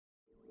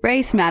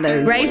Race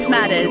matters. Race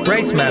matters.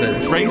 Race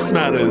matters. Race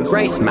matters.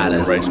 Race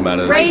matters. Race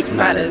matters. Race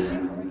matters.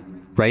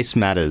 Race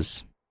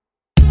matters.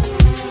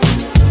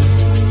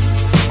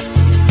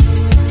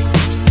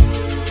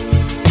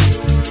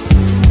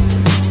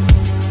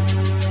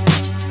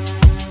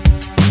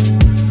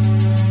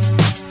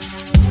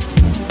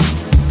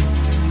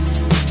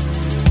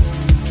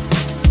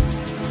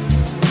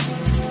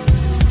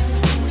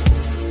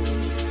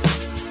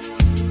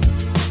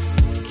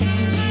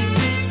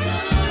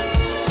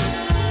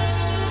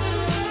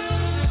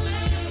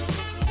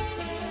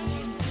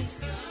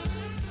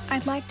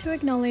 I'd like to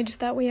acknowledge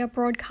that we are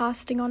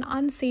broadcasting on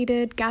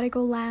unceded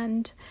Gadigal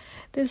land.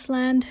 This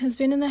land has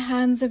been in the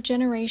hands of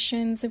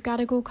generations of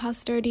Gadigal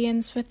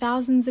custodians for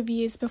thousands of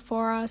years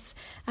before us,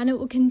 and it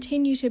will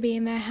continue to be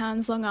in their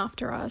hands long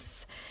after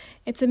us.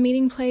 It's a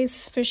meeting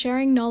place for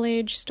sharing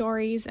knowledge,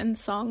 stories, and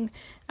song,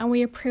 and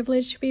we are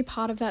privileged to be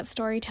part of that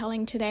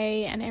storytelling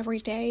today and every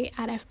day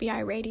at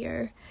FBI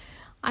Radio.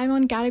 I'm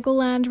on Gadigal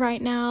land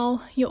right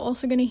now. You're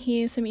also going to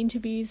hear some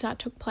interviews that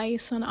took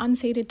place on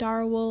unceded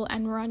Dharawal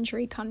and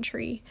Wurundjeri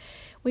country.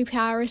 We pay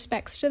our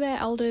respects to their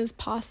elders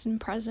past and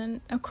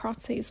present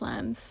across these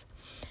lands.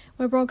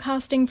 We're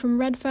broadcasting from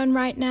Redfern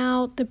right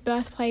now, the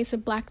birthplace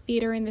of Black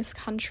theatre in this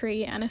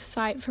country and a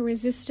site for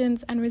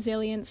resistance and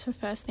resilience for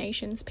First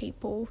Nations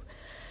people.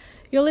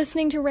 You're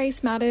listening to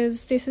Race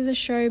Matters. This is a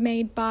show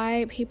made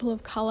by people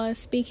of colour,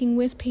 speaking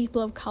with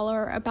people of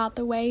colour about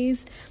the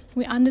ways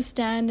we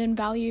understand and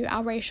value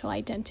our racial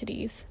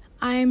identities.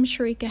 I'm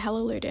Sharika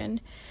Helaludin.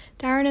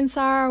 Darren and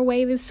Sarah are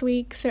away this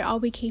week, so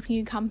I'll be keeping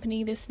you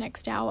company this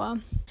next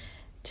hour.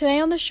 Today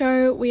on the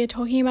show, we are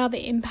talking about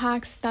the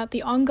impacts that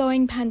the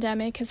ongoing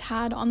pandemic has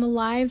had on the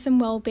lives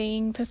and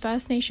well-being for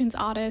First Nations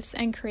artists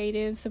and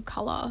creatives of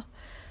colour.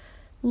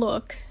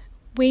 Look,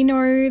 we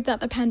know that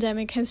the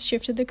pandemic has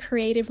shifted the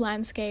creative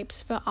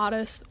landscapes for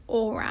artists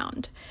all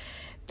around.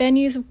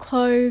 Venues have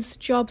closed,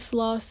 jobs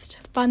lost,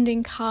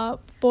 funding cut,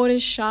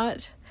 borders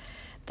shut.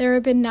 There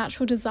have been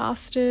natural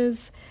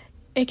disasters.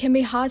 It can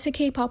be hard to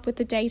keep up with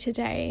the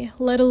day-to-day,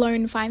 let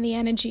alone find the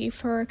energy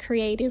for a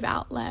creative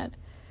outlet.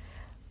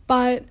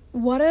 But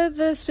what are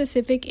the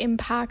specific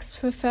impacts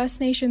for First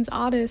Nations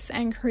artists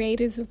and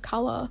creators of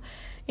colour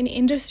in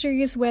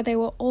industries where they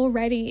were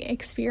already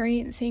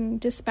experiencing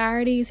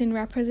disparities in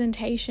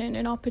representation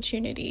and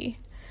opportunity?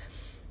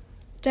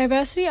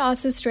 Diversity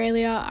Arts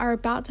Australia are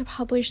about to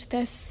publish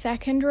their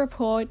second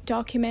report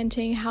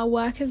documenting how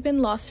work has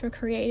been lost for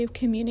creative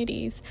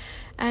communities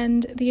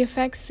and the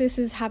effects this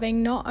is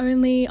having not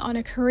only on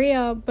a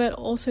career but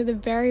also the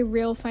very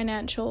real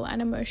financial and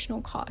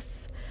emotional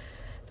costs.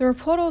 The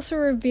report also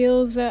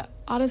reveals that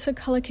artists of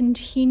colour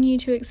continue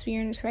to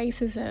experience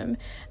racism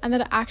and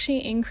that it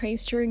actually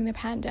increased during the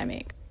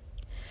pandemic.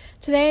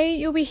 Today,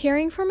 you'll be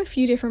hearing from a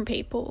few different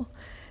people.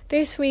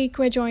 This week,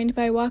 we're joined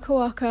by Waka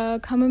Waka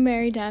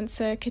Komameri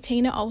dancer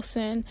Katina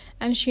Olsen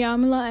and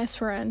Shyamala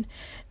Eswaran,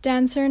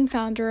 dancer and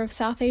founder of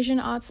South Asian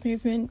arts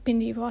movement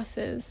Bindi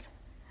Bosses.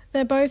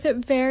 They're both at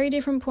very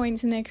different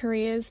points in their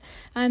careers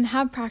and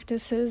have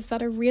practices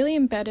that are really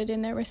embedded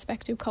in their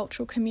respective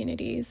cultural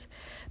communities.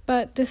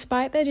 But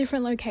despite their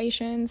different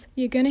locations,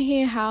 you're going to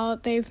hear how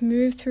they've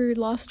moved through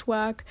lost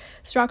work,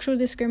 structural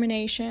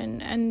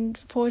discrimination, and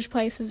forged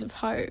places of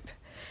hope.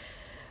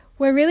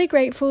 We're really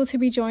grateful to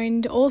be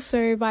joined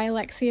also by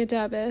Alexia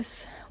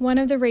Durbis, one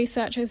of the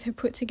researchers who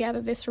put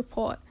together this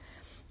report.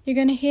 You're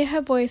going to hear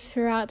her voice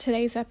throughout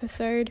today's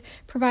episode,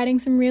 providing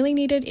some really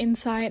needed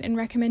insight and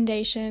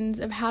recommendations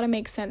of how to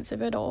make sense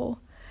of it all.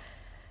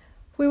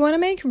 We want to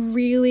make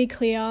really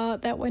clear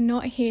that we're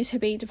not here to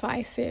be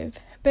divisive,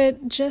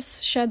 but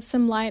just shed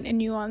some light and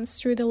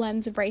nuance through the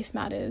lens of race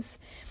matters.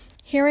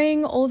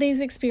 Hearing all these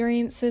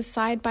experiences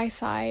side by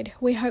side,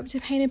 we hope to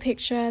paint a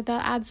picture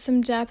that adds some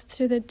depth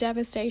to the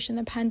devastation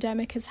the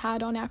pandemic has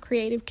had on our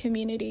creative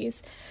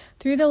communities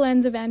through the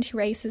lens of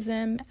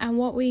anti-racism and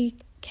what we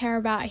care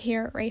about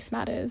here at Race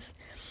Matters.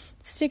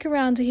 Stick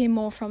around to hear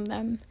more from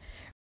them.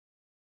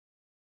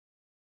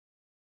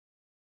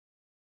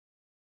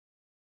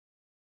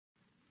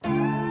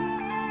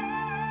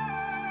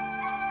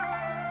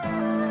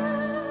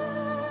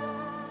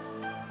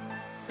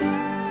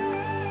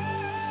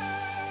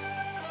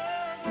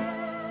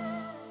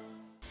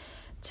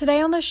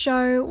 Today on the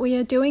show, we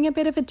are doing a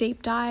bit of a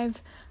deep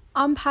dive,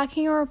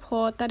 unpacking a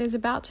report that is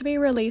about to be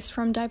released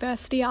from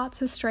Diversity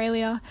Arts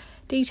Australia,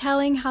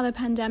 detailing how the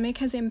pandemic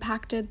has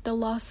impacted the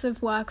loss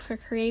of work for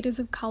creators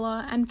of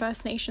colour and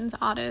First Nations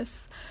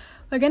artists.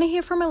 We're going to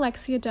hear from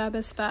Alexia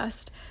Durbis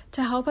first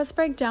to help us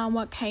break down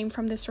what came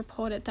from this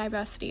report at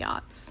Diversity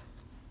Arts.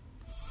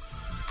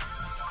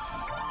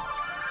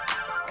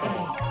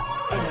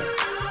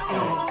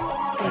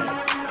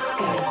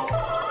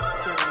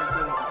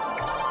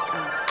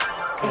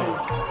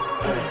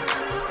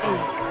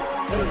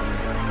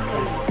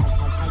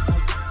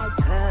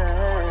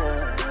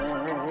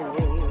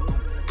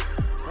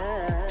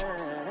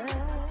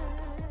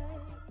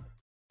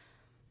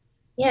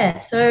 Yeah,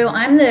 so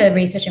I'm the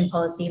Research and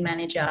Policy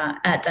Manager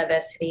at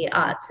Diversity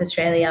Arts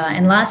Australia,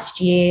 and last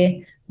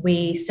year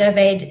we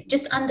surveyed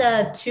just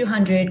under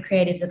 200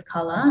 creatives of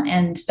colour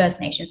and First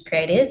Nations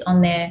creatives on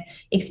their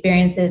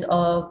experiences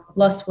of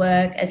lost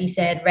work, as you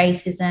said,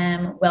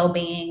 racism,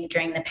 well-being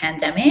during the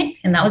pandemic.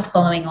 And that was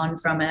following on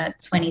from a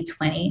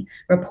 2020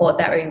 report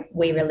that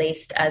we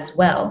released as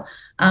well.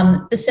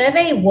 The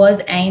survey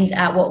was aimed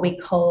at what we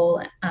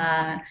call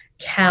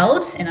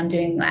CALD, and I'm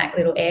doing like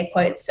little air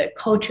quotes, so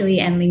culturally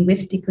and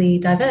linguistically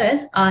diverse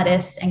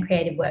artists and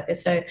creative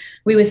workers. So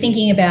we were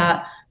thinking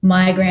about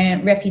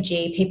migrant,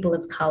 refugee, people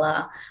of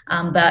colour,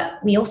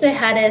 but we also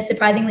had a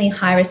surprisingly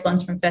high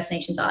response from First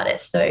Nations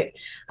artists. So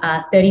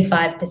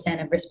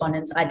 35% of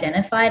respondents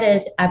identified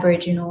as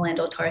Aboriginal and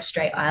or Torres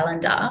Strait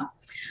Islander.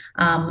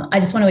 I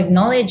just want to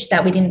acknowledge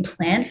that we didn't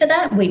plan for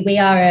that. We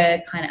are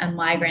a kind of a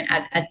migrant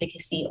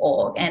advocacy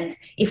org. And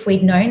if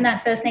we'd known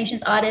that First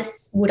Nations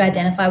artists would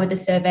identify with the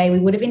survey, we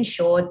would have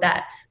ensured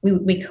that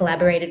we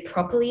collaborated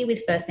properly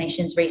with First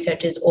Nations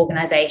researchers,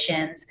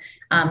 organizations,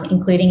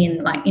 including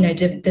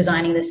in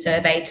designing the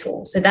survey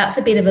tool. So that's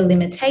a bit of a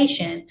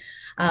limitation.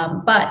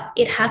 But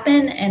it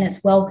happened and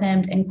it's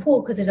welcomed and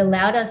cool because it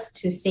allowed us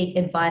to seek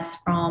advice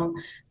from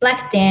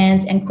Black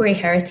Dance and Koori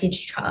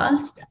Heritage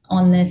Trust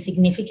on the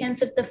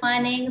significance of the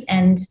findings,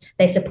 and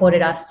they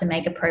supported us to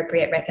make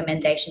appropriate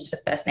recommendations for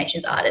First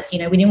Nations artists. We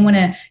didn't want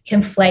to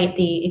conflate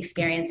the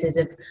experiences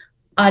of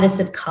artists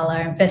of colour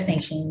and First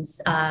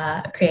Nations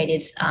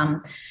creatives,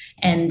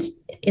 and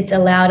it's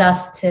allowed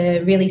us to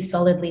really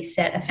solidly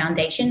set a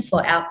foundation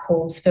for our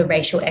calls for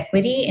racial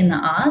equity in the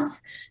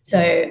arts.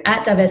 So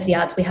at Diversity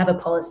Arts, we have a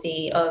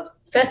policy of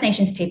First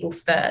Nations people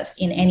first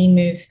in any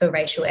moves for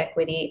racial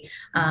equity,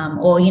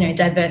 or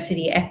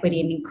diversity,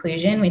 equity and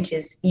inclusion, which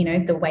is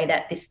the way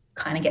that this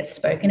kind of gets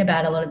spoken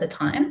about a lot of the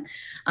time.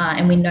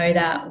 And we know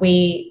that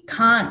we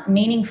can't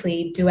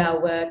meaningfully do our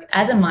work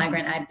as a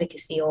migrant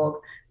advocacy org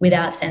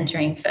without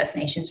centering First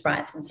Nations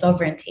rights and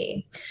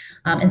sovereignty.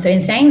 And so in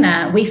saying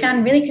that, we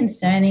found really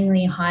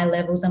concerningly high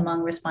levels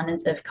among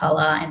respondents of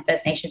colour and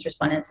First Nations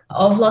respondents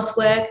of lost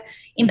work,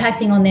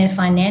 impacting on their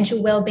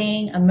financial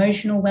well-being,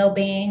 emotional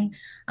well-being,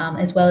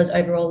 as well as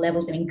overall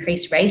levels of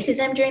increased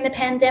racism during the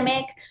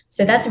pandemic.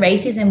 So that's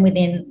racism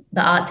within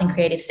the arts and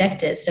creative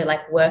sectors, so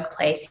like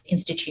workplace,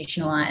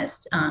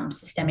 institutionalized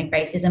systemic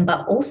racism,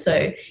 but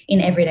also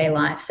in everyday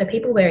life. So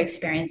people were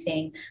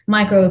experiencing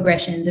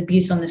microaggressions,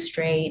 abuse on the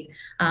street,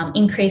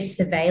 increased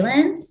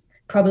surveillance,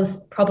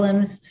 problems,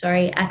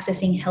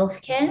 accessing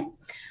healthcare.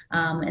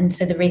 And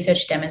so the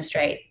research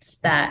demonstrates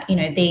that,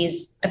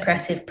 these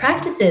oppressive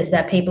practices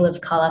that people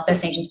of colour,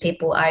 First Nations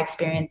people are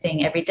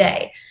experiencing every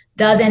day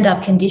does end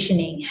up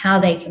conditioning how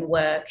they can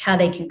work, how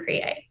they can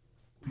create.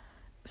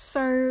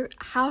 So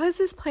how has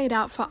this played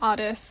out for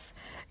artists?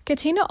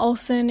 Katina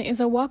Olsen is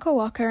a Waka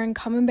Waka and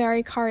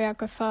Common-Berry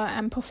choreographer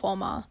and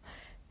performer.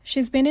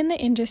 She's been in the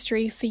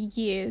industry for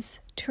years,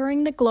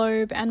 touring the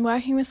globe and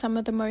working with some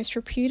of the most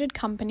reputed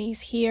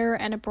companies here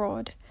and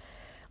abroad.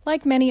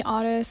 Like many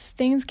artists,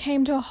 things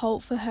came to a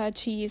halt for her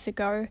 2 years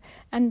ago,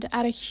 and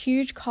at a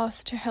huge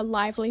cost to her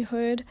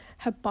livelihood,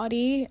 her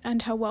body,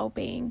 and her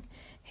well-being.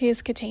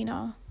 Here's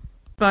Katina.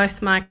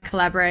 Both my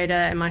collaborator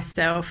and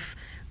myself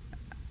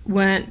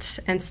weren't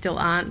and still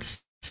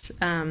aren't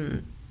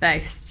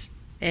based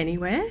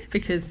anywhere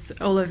because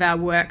all of our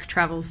work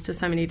travels to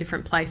so many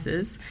different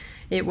places.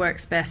 It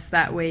works best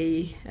that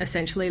we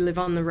essentially live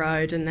on the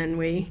road and then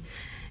we,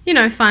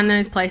 find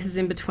those places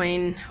in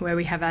between where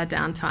we have our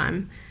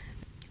downtime.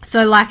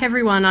 So like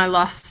everyone, I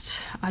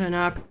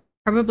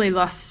probably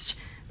lost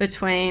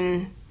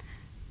between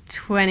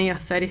 $20,000 or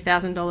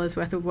 $30,000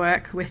 worth of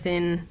work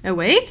within a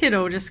week. It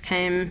all just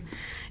came,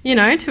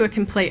 to a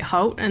complete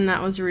halt, and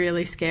that was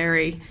really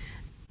scary.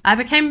 I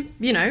became,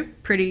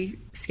 pretty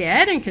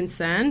scared and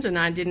concerned, and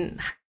I didn't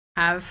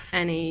have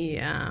any,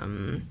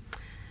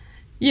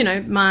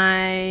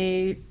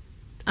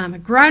 I'm a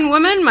grown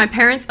woman. My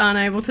parents aren't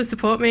able to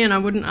support me, and I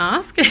wouldn't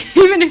ask,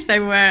 even if they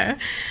were.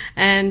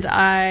 And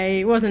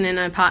I wasn't in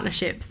a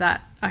partnership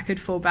that I could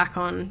fall back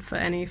on for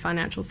any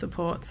financial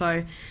support.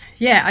 So,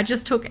 yeah, I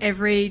just took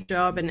every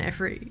job and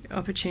every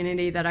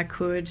opportunity that I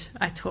could.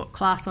 I taught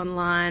class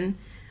online.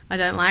 I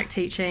don't like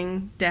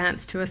teaching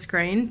dance to a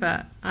screen,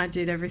 but I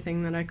did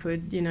everything that I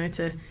could,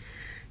 to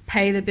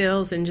pay the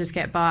bills and just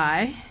get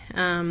by.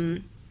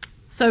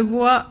 So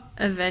what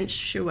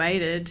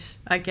eventuated,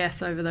 I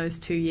guess, over those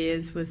 2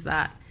 years was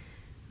that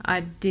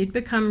I did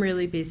become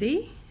really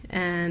busy,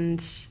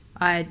 and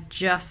I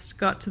just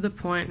got to the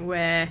point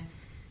where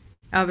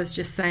I was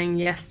just saying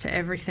yes to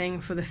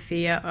everything for the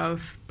fear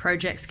of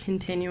projects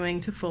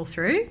continuing to fall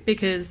through,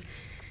 because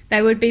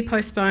they would be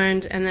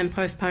postponed and then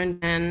postponed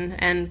again,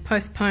 and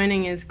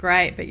postponing is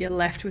great, but you're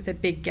left with a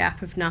big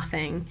gap of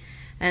nothing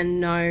and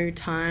no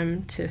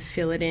time to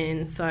fill it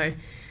in. So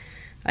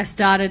I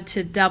started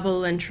to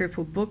double and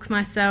triple book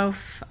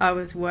myself. I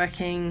was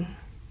working,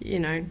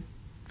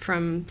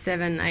 from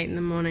 7, 8 in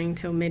the morning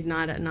till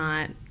midnight at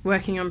night,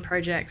 working on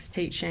projects,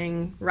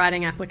 teaching,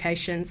 writing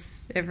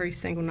applications every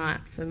single night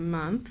for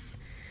months.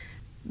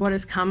 What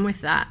has come with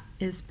that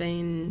has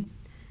been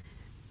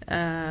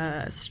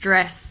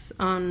stress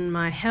on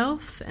my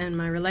health and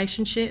my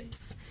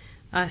relationships,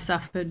 I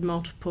suffered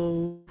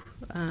multiple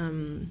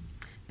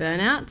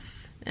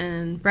burnouts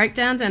and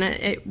breakdowns, and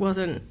it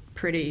wasn't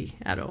pretty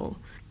at all.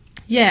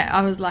 Yeah,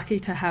 I was lucky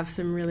to have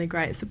some really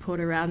great support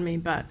around me,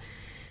 but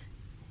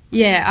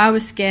yeah, I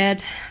was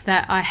scared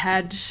that I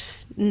had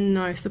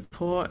no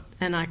support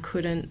and I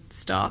couldn't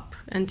stop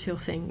until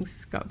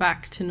things got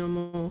back to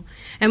normal.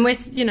 And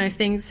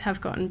things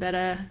have gotten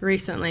better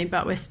recently,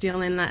 but we're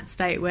still in that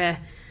state where,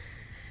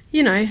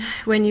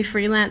 when you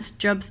freelance,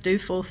 jobs do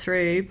fall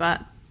through,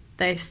 but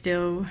they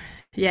still,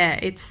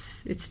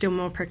 it's still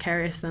more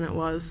precarious than it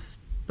was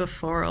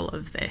before all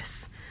of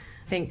this.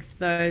 I think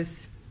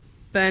those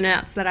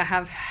burnouts that I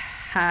have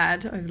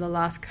had over the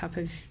last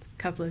couple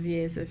of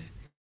years have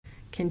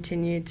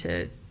continued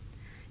to,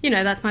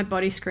 that's my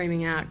body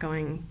screaming out,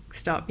 going,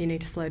 stop, you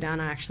need to slow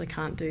down, I actually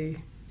can't do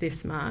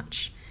this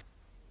much.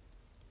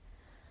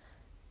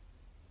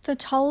 The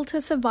toll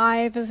to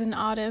survive as an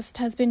artist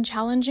has been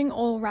challenging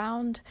all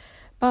round,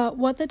 but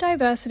what the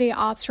Diversity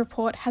Arts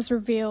Report has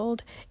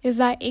revealed is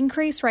that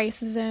increased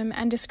racism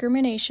and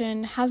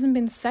discrimination hasn't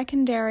been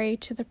secondary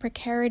to the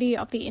precarity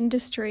of the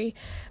industry,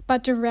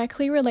 but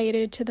directly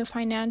related to the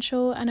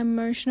financial and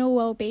emotional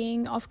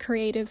well-being of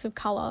creatives of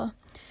colour.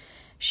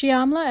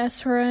 Shyamla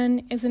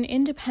Eswaran is an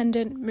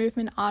independent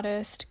movement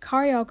artist,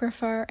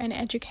 choreographer and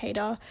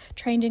educator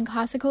trained in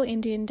classical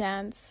Indian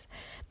dance.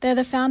 They're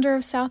the founder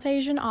of South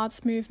Asian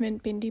arts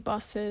movement Bindi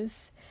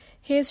Bosses.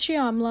 Here's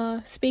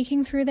Shyamla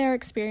speaking through their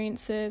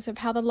experiences of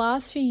how the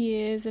last few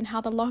years and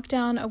how the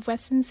lockdown of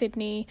Western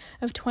Sydney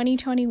of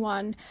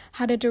 2021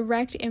 had a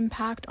direct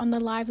impact on the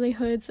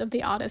livelihoods of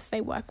the artists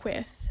they work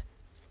with.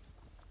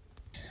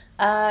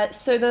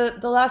 So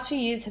the last few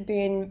years have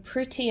been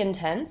pretty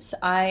intense.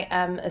 I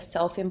am a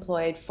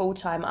self-employed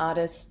full-time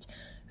artist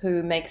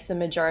who makes the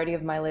majority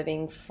of my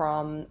living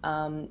from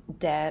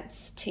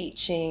dance,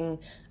 teaching,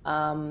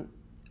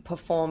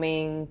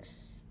 performing,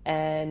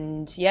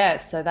 and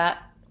so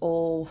that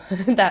all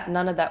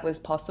none of that was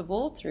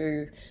possible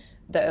through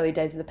the early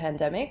days of the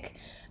pandemic.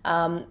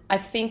 I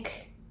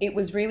think it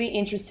was really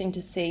interesting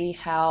to see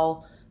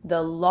how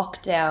the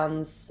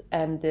lockdowns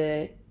and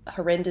the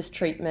horrendous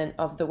treatment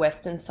of the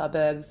western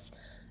suburbs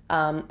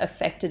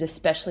affected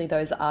especially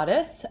those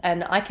artists.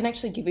 And I can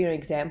actually give you an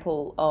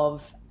example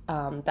of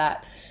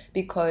that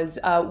because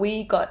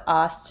we got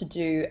asked to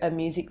do a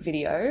music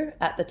video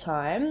at the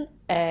time,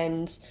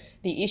 and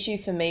the issue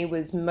for me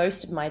was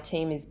most of my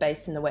team is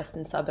based in the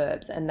western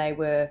suburbs, and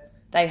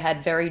they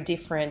had very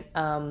different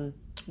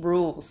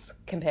rules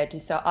compared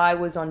to, so I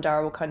was on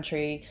Dharawal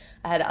country,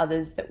 I had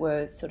others that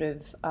were sort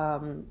of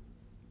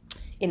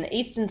in the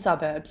eastern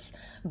suburbs,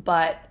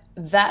 but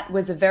that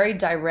was a very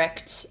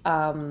direct,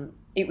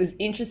 it was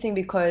interesting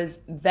because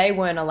they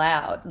weren't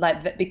allowed,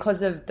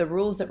 because of the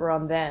rules that were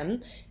on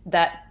them,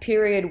 that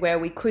period where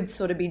we could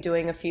sort of be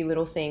doing a few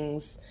little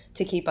things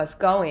to keep us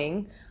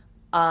going,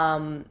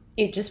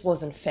 it just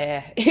wasn't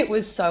fair. It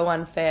was so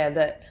unfair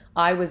that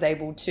I was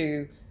able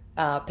to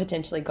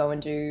potentially go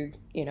and do,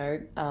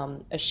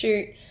 a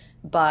shoot,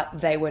 but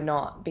they were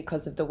not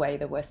because of the way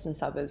the western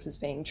suburbs was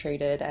being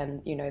treated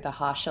and, the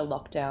harsher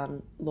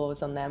lockdown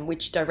laws on them,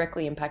 which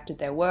directly impacted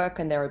their work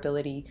and their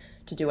ability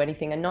to do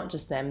anything. And not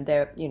just them,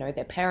 their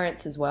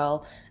parents as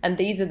well. And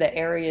these are the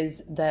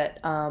areas that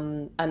are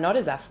not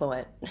as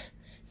affluent.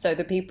 So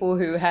the people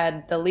who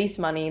had the least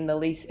money and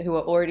who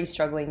were already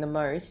struggling the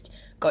most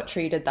got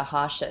treated the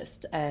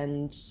harshest.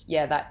 And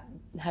that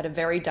had a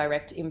very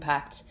direct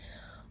impact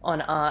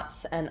on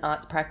arts and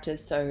arts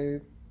practice. So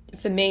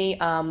for me,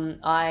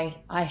 I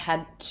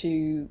had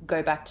to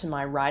go back to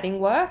my writing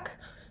work,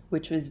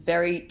 which was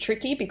very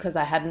tricky because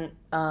I hadn't,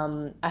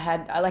 I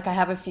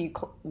have a few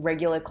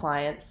regular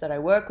clients that I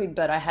work with,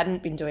 but I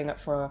hadn't been doing it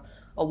for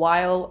a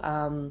while.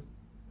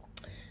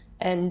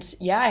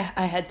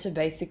 I had to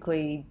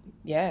basically,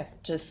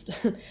 just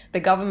the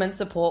government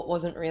support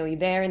wasn't really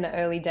there in the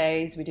early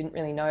days. We didn't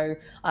really know.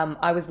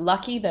 I was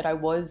lucky that I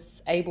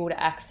was able to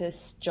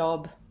access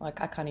I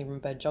can't even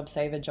remember,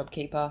 JobSaver,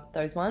 JobKeeper,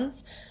 those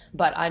ones.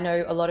 But I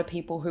know a lot of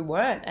people who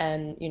weren't.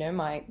 And,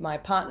 my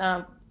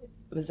partner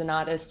was an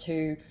artist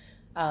who,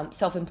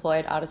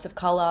 self-employed artist of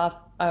color,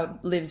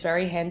 lives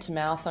very hand to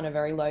mouth on a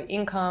very low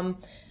income.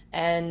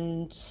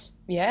 And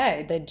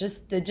there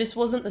just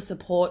wasn't the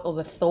support or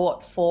the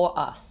thought for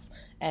us,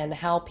 and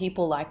how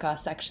people like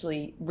us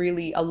actually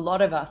really, a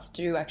lot of us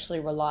do actually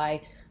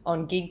rely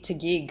on gig to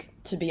gig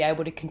to be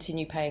able to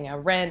continue paying our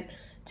rent,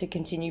 to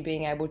continue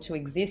being able to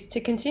exist, to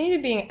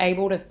continue being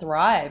able to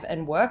thrive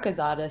and work as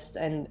artists.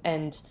 And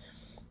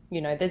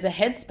there's a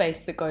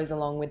headspace that goes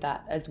along with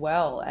that as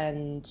well.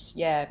 And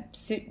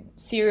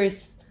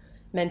serious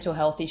mental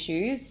health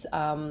issues,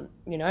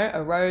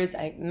 arose,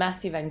 a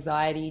massive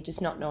anxiety,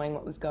 just not knowing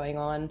what was going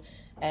on,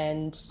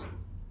 and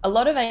a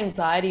lot of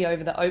anxiety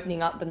over the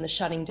opening up and the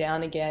shutting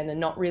down again, and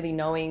not really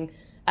knowing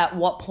at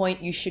what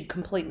point you should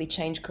completely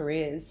change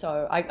careers.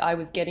 So I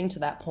was getting to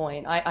that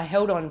point. I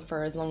held on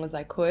for as long as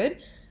I could.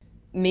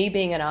 Me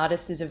being an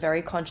artist is a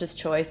very conscious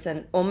choice,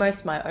 and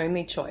almost my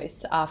only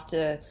choice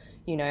after,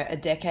 a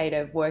decade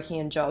of working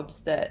in jobs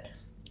that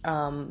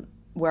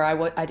where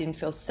I didn't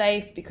feel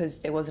safe because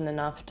there wasn't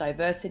enough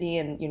diversity,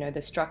 and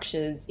the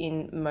structures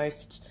in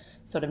most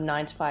sort of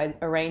 9 to 5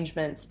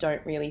 arrangements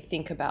don't really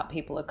think about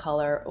people of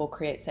color or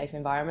create safe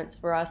environments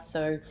for us.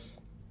 So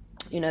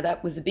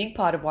that was a big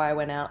part of why I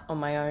went out on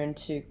my own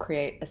to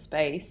create a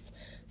space.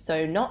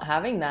 So not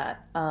having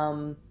that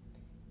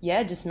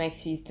just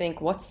makes you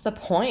think, what's the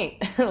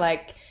point?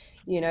 Like,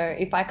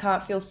 if I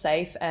can't feel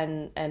safe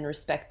and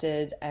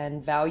respected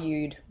and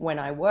valued when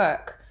I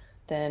work,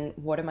 then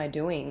what am I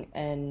doing,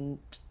 and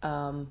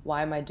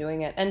why am I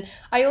doing it? And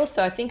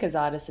I think as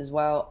artists as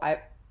well,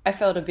 I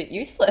felt a bit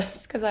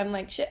useless because I'm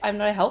like, shit, I'm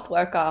not a health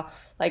worker.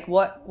 Like,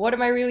 what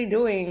am I really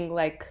doing?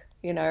 Like,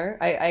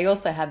 I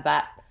also had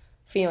that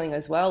feeling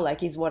as well,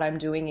 like, is what I'm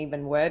doing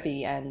even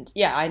worthy? And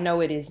yeah, I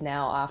know it is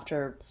now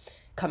after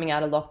coming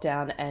out of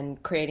lockdown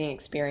and creating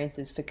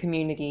experiences for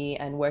community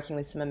and working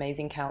with some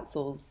amazing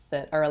councils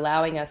that are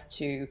allowing us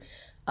to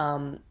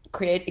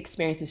create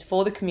experiences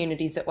for the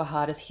communities that were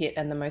hardest hit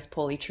and the most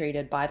poorly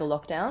treated by the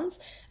lockdowns,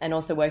 and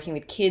also working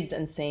with kids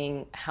and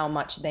seeing how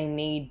much they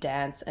need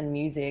dance and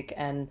music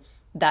and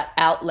that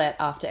outlet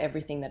after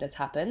everything that has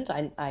happened.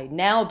 I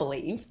now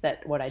believe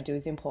that what I do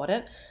is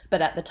important,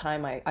 but at the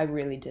time I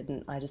really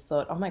didn't. I just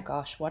thought, oh my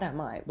gosh, what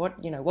am I?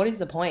 What is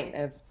the point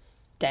of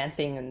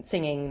dancing and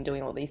singing and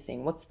doing all these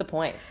things? What's the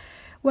point?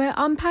 We're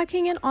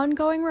unpacking an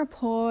ongoing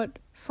report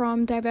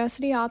from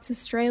Diversity Arts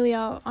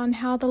Australia on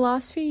how the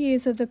last few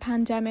years of the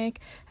pandemic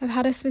have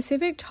had a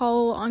specific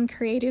toll on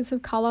creatives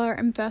of colour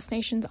and First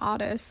Nations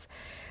artists.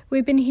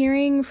 We've been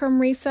hearing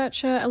from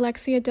researcher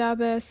Alexia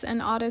Durbis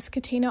and artists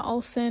Katina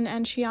Olsen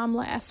and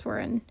Shyamla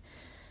Eswaran.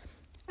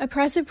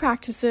 Oppressive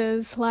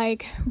practices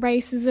like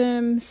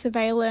racism,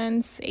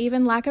 surveillance,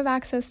 even lack of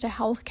access to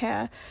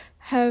healthcare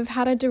have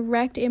had a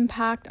direct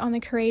impact on the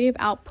creative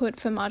output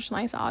for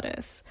marginalised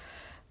artists.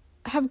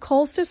 Have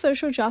calls to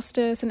social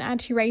justice and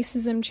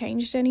anti-racism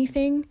changed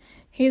anything?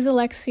 Here's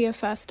Alexia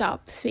first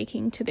up,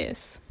 speaking to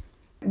this.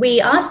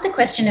 We asked the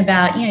question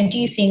about, do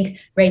you think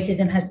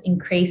racism has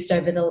increased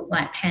over the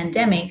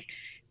pandemic?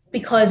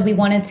 Because we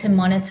wanted to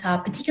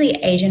monitor particularly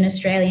Asian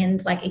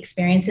Australians'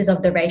 experiences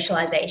of the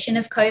racialization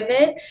of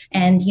COVID,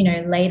 and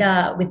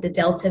later with the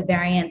Delta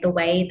variant, the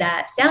way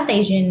that South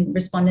Asian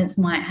respondents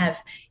might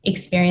have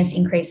experienced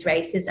increased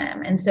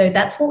racism. And so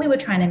that's what we were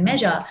trying to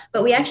measure.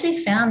 But we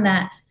actually found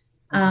that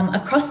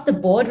across the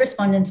board,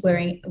 respondents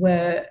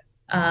were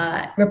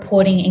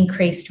reporting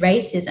increased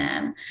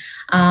racism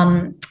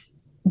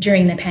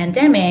during the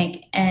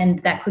pandemic, and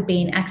that could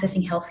be in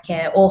accessing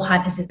healthcare or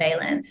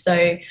hypersurveillance.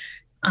 So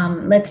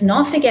let's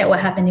not forget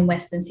what happened in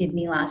Western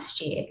Sydney last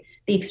year,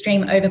 the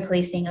extreme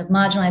over-policing of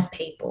marginalised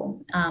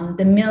people,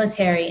 the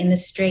military in the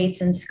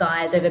streets and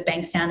skies over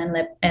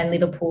Bankstown and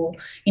Liverpool.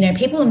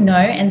 People know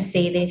and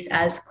see this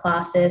as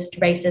classist,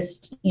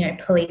 racist,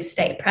 police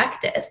state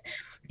practice.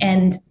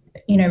 And,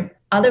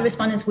 other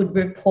respondents would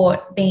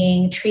report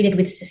being treated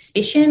with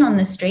suspicion on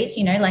the streets,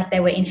 like they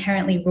were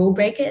inherently rule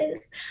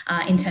breakers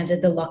in terms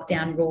of the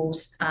lockdown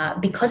rules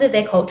because of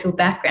their cultural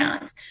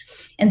background.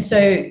 And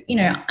so,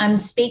 I'm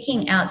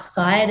speaking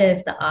outside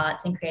of the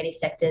arts and creative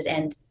sectors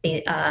and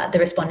the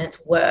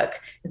respondents' work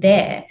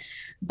there.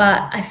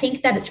 But I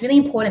think that it's really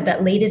important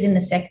that leaders in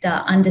the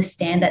sector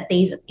understand that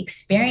these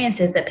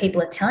experiences that people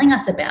are telling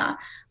us about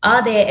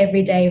are their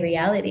everyday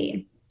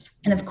reality.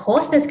 And of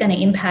course, there's going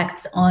to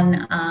impact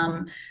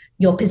on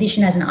your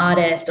position as an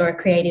artist or a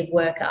creative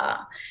worker.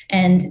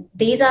 And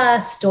these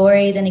are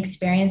stories and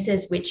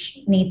experiences which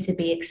need to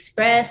be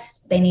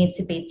expressed. They need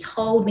to be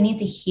told. We need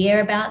to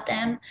hear about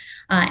them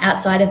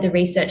outside of the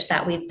research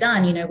that we've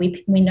done.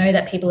 We know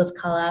that people of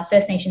colour,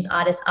 First Nations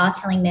artists are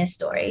telling their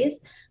stories.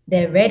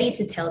 They're ready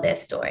to tell their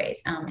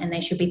stories, and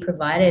they should be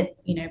provided,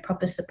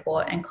 proper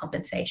support and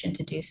compensation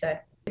to do so.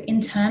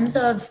 In terms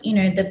of,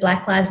 the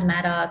Black Lives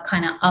Matter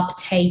kind of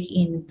uptake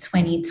in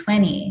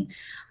 2020,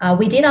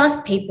 we did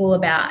ask people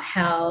about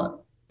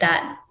how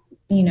that,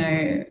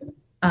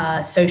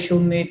 social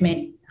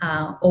movement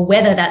or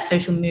whether that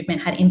social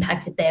movement had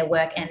impacted their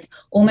work, and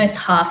almost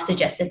half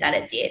suggested that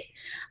it did.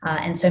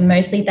 And so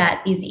mostly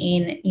that is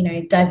in,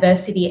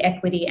 diversity,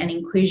 equity and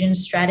inclusion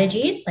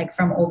strategies, like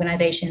from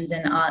organizations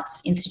and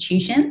arts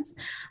institutions,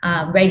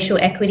 racial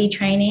equity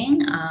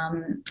training,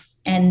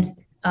 and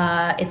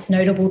it's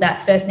notable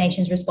that First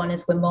Nations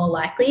respondents were more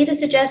likely to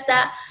suggest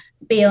that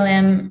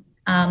BLM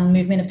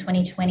movement of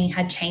 2020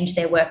 had changed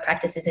their work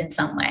practices in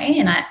some way.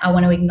 And I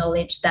want to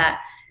acknowledge that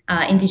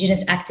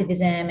Indigenous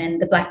activism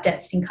and the Black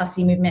Deaths in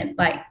Custody movement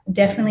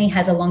definitely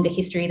has a longer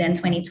history than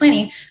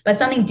 2020, but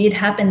something did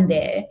happen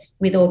there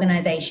with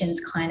organizations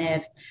kind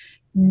of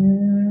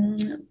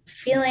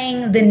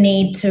feeling the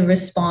need to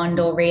respond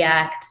or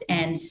react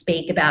and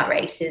speak about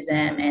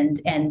racism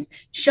and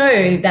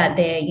show that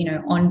they're,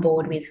 on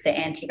board with the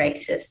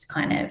anti-racist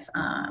kind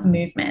of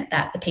movement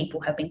that the people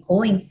have been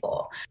calling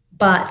for.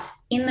 But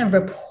in the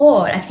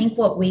report, I think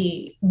what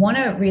we want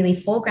to really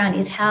foreground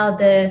is how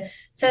the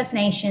First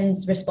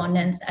Nations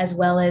respondents, as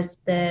well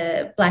as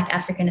the Black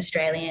African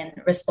Australian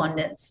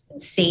respondents,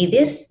 see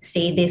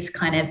this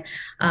kind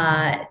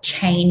of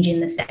change in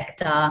the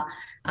sector,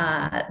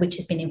 which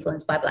has been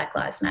influenced by Black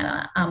Lives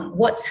Matter.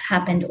 What's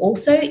happened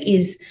also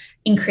is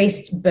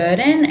increased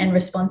burden and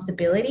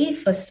responsibility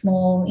for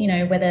small,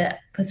 whether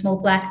for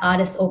small Black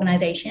artist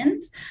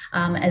organizations,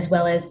 as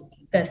well as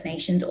First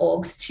Nations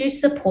orgs, to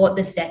support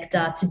the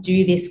sector, to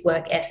do this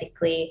work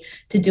ethically,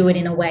 to do it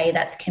in a way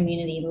that's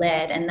community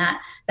led. And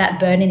that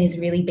burden is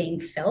really being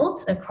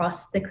felt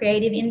across the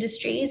creative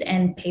industries,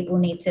 and we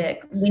need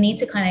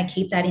to kind of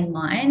keep that in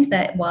mind,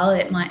 that while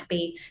it might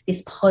be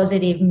this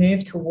positive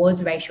move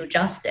towards racial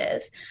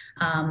justice,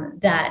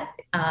 that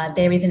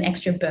there is an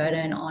extra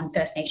burden on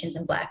First Nations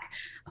and Black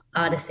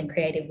artists and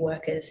creative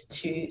workers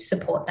to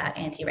support that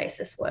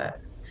anti-racist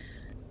work.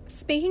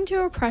 Speaking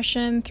to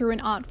oppression through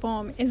an art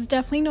form is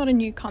definitely not a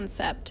new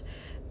concept,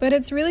 but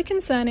it's really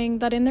concerning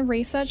that in the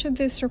research of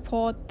this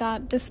report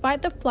that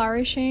despite the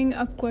flourishing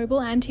of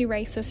global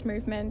anti-racist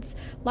movements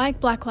like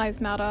Black Lives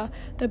Matter,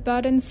 the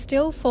burden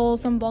still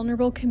falls on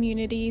vulnerable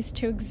communities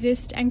to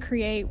exist and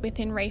create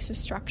within racist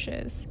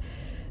structures.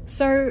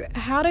 So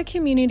how do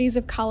communities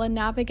of colour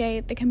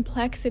navigate the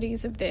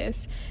complexities of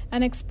this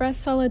and express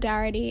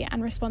solidarity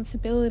and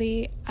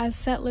responsibility as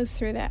settlers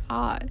through their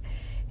art?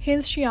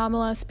 Here's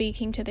Shyamala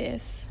speaking to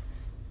this.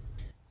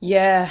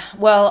 Yeah,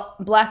 well,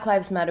 Black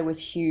Lives Matter was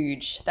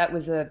huge. That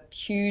was a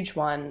huge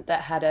one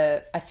that had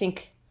I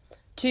think,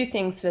 two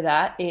things for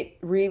that. It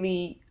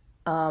really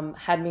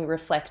had me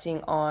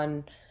reflecting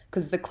on,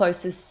 because the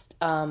closest,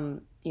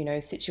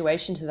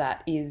 situation to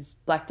that is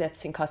Black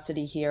deaths in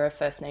custody here of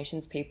First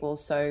Nations people.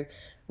 So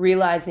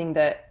realizing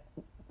that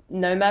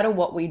no matter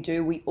what we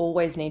do, we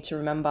always need to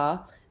remember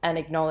and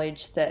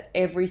acknowledge that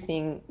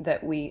everything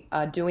that we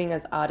are doing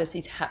as artists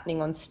is happening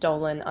on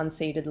stolen,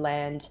 unceded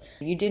land.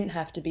 You didn't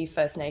have to be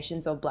First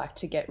Nations or Black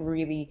to get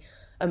really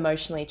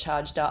emotionally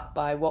charged up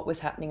by what was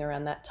happening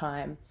around that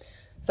time.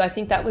 So I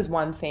think that was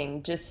one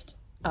thing, just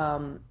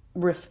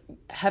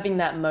having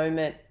that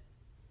moment,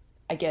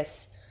 I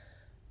guess,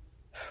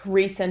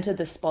 recenter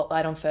the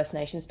spotlight on First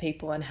Nations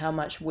people and how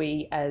much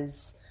we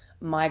as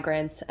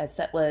migrants, as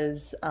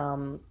settlers,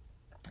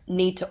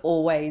 need to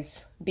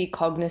always be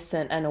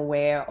cognizant and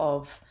aware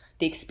of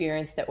the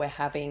experience that we're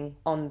having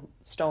on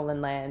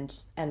stolen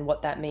land and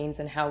what that means,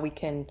 and how we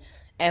can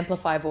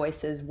amplify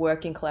voices,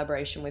 work in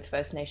collaboration with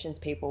First Nations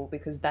people,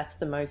 because that's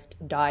the most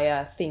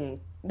dire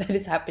thing that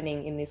is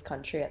happening in this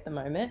country at the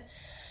moment.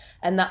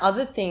 And the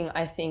other thing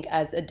I think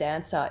as a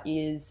dancer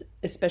is,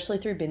 especially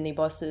through Bindi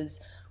Bosses,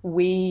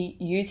 we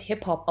use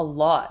hip hop a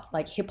lot.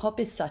 Like, hip hop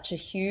is such a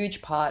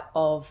huge part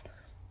of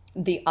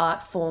the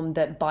art form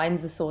that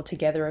binds us all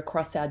together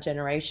across our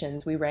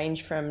generations. We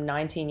range from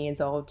 19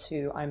 years old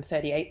to I'm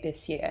 38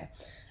 this year.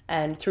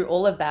 And through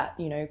all of that,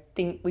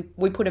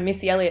 we put a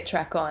Missy Elliott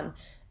track on,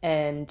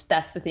 and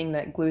that's the thing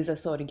that glues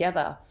us all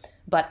together.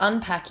 But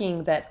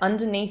unpacking that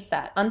underneath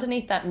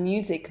that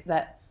music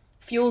that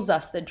fuels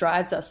us, that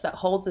drives us, that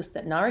holds us,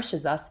 that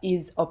nourishes us,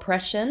 is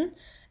oppression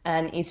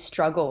and is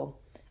struggle.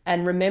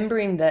 And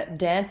remembering that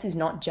dance is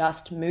not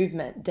just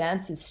movement,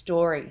 dance is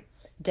story.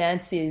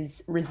 Dance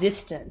is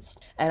resistance.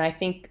 And I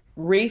think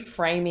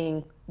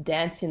reframing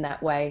dance in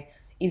that way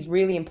is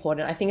really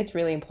important. I think it's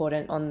really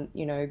important on,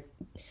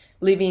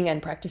 living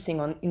and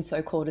practicing in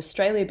so-called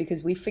Australia,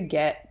 because we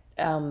forget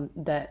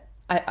that,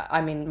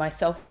 I mean,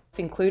 myself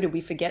included, we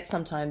forget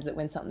sometimes that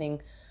when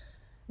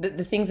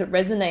the things that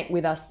resonate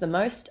with us the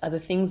most are the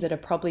things that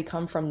have probably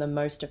come from the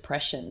most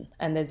oppression.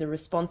 And there's a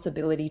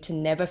responsibility to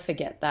never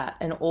forget that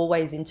and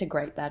always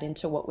integrate that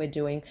into what we're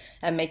doing,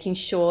 and making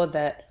sure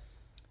that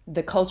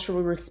the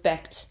cultural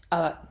respect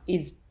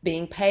is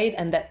being paid,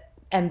 and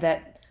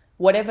that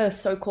whatever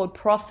so-called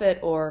profit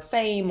or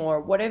fame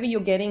or whatever you're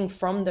getting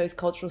from those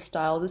cultural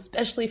styles,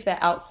 especially if they're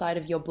outside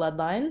of your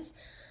bloodlines,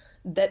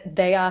 that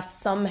they are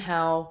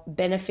somehow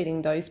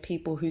benefiting those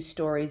people whose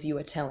stories you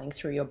are telling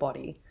through your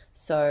body.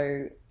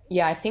 So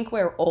yeah, I think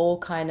we're all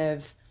kind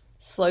of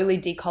slowly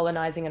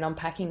decolonizing and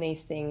unpacking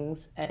these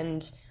things,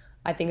 and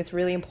I think it's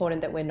really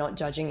important that we're not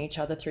judging each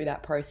other through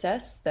that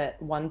process,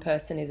 that one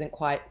person isn't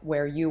quite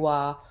where you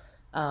are,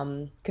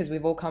 because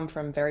we've all come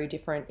from very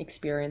different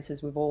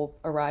experiences. We've all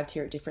arrived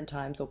here at different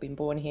times or been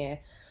born here.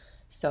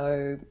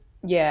 So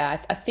yeah,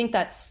 I think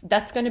that's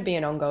going to be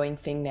an ongoing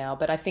thing now,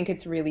 but I think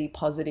it's really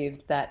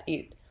positive that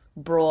it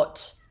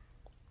brought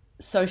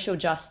social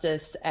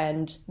justice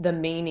and the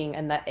meaning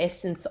and that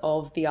essence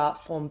of the art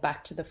form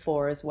back to the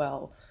fore as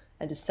well.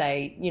 And to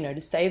say,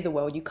 to save the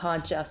world, you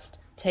can't just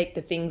take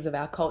the things of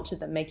our culture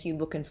that make you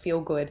look and feel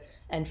good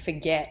and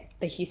forget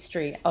the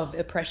history of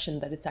oppression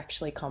that it's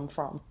actually come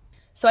from.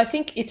 So I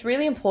think it's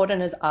really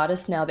important as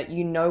artists now that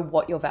you know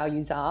what your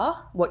values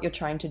are, what you're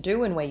trying to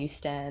do and where you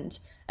stand,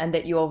 and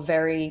that you're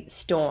very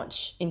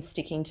staunch in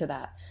sticking to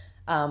that.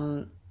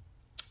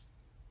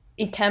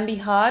 It can be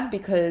hard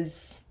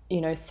because,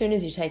 as soon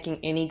as you're taking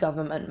any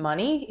government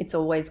money, it's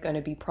always going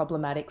to be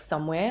problematic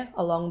somewhere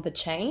along the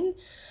chain.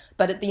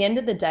 But at the end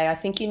of the day, I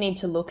think you need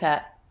to look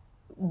at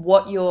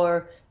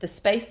the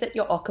space that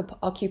you're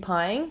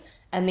occupying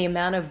and the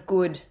amount of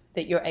good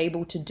that you're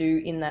able to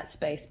do in that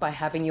space by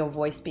having your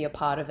voice be a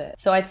part of it.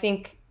 So I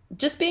think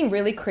just being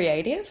really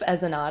creative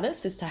as an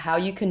artist as to how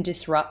you can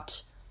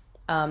disrupt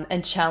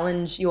and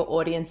challenge your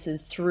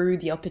audiences through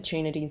the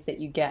opportunities that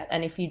you get.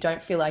 And if you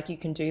don't feel like you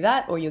can do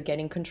that, or you're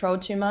getting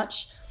controlled too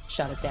much,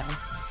 shut it down.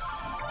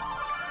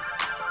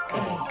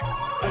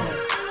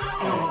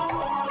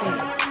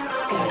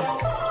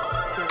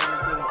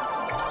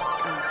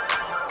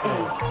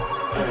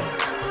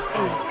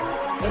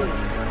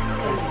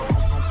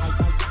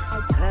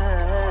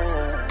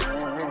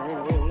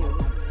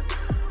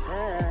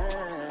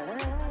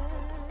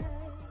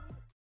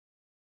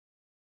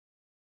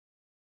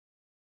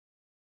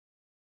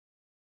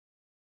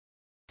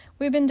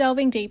 We've been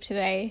delving deep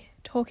today,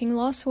 talking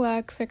lost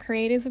work for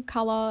creators of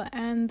colour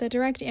and the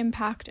direct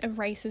impact of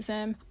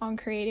racism on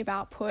creative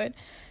output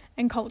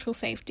and cultural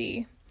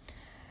safety.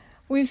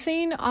 We've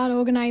seen art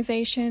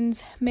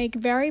organisations make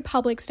very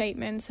public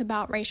statements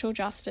about racial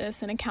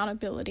justice and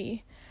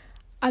accountability.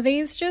 Are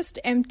these just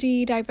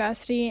empty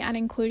diversity and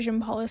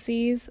inclusion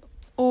policies,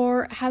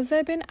 or has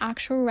there been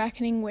actual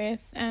reckoning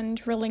with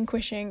and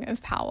relinquishing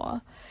of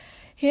power?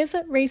 Here's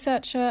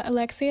researcher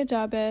Alexia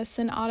Durbis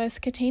and artists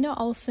Katina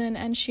Olson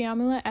and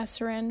Shyamala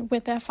Eswaran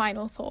with their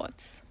final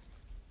thoughts.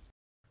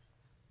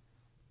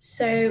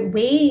 So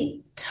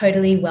we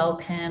totally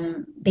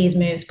welcome these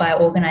moves by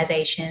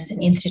organisations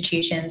and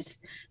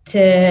institutions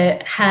to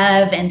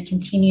have and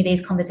continue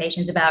these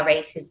conversations about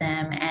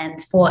racism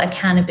and for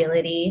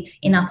accountability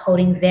in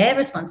upholding their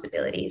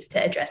responsibilities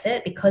to address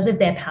it because of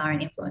their power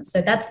and influence.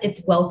 So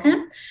it's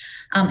welcome.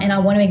 And I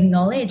want to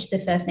acknowledge the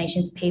First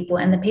Nations people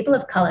and the people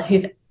of colour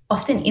who've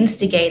often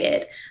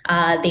instigated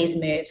these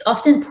moves,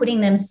 often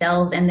putting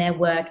themselves and their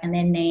work and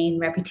their name,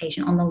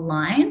 reputation on the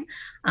line.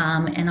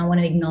 And I want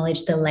to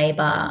acknowledge the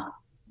labour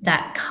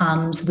that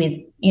comes with,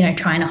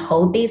 trying to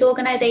hold these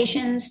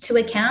organisations to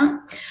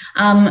account.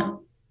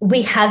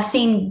 We have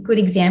seen good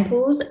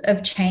examples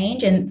of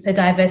change. And so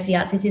Diversity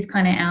Arts, this is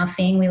kind of our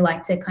thing. We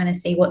like to kind of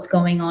see what's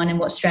going on and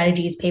what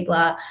strategies people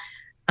are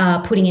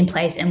putting in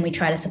place, and we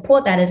try to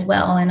support that as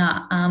well. And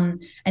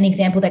an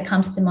example that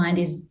comes to mind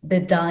is the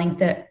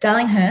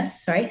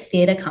Darlinghurst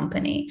Theatre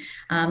Company,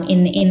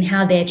 in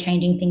how they're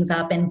changing things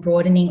up and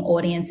broadening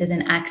audiences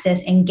and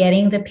access and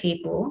getting the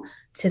people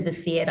to the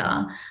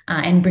theatre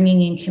and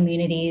bringing in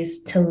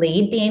communities to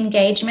lead the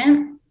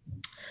engagement.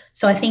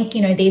 So I think,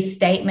 these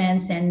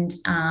statements and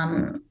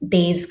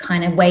these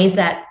kind of ways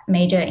that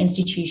major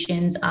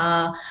institutions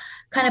are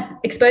kind of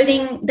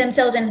exposing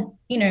themselves and,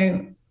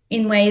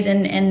 in ways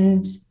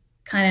and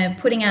kind of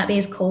putting out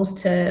these calls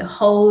to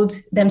hold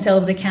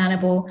themselves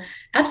accountable,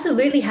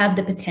 absolutely have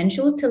the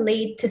potential to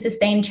lead to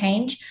sustained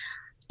change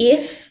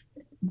if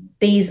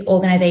these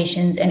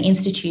organizations and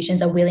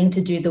institutions are willing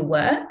to do the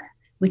work,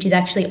 which is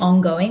actually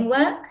ongoing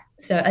work.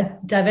 So a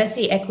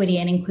diversity, equity,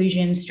 and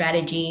inclusion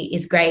strategy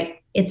is great.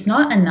 It's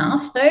not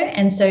enough though.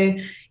 And so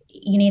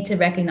you need to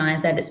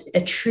recognize that it's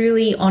a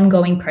truly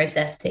ongoing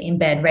process to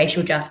embed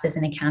racial justice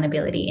and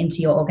accountability into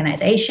your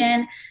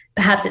organization.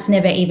 Perhaps it's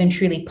never even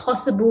truly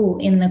possible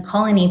in the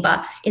colony,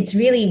 but it's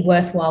really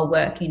worthwhile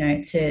work,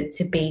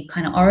 to be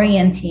kind of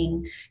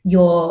orienting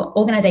your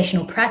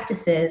organizational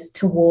practices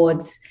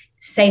towards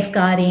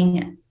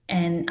safeguarding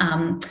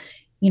and,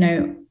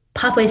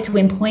 pathways to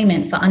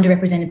employment for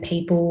underrepresented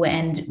people.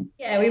 And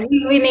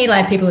we need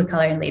like people of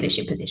color in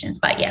leadership positions.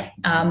 But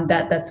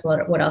that's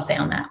what I'll say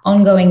on that.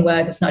 Ongoing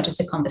work, it's not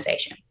just a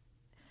conversation.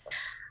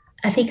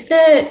 I think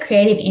the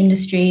creative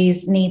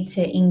industries need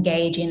to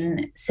engage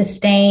in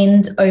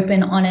sustained,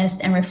 open,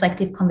 honest, and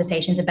reflective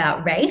conversations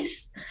about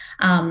race.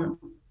 And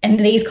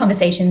these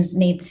conversations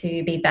need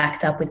to be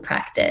backed up with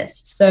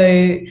practice.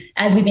 So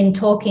as we've been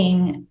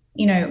talking,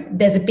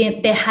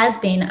 there has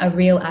been a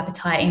real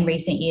appetite in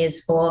recent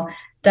years for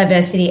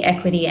diversity,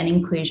 equity, and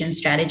inclusion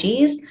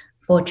strategies,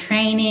 for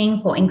training,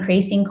 for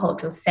increasing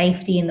cultural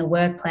safety in the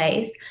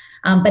workplace.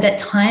 But at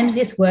times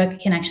this work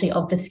can actually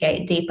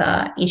obfuscate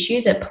deeper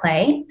issues at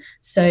play.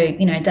 So,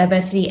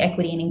 diversity,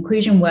 equity, and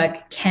inclusion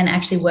work can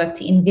actually work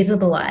to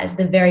invisibilize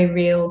the very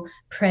real,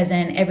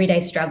 present, everyday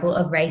struggle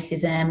of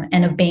racism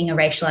and of being a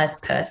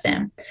racialized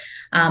person.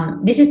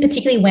 This is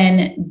particularly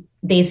when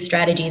these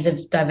strategies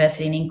of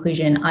diversity and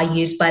inclusion are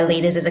used by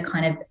leaders as a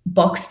kind of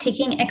box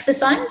ticking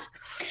exercise.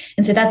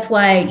 And so that's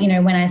why,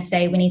 when I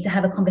say we need to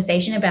have a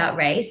conversation about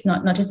race,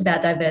 not just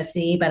about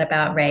diversity, but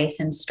about race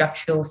and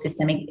structural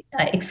systemic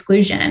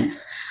exclusion,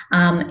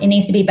 it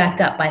needs to be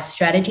backed up by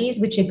strategies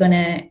which are going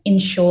to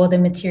ensure the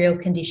material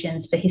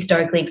conditions for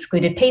historically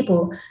excluded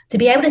people to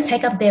be able to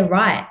take up their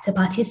right to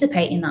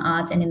participate in the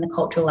arts and in the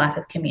cultural life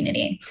of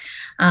community.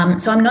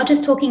 So I'm not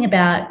just talking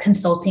about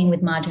consulting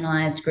with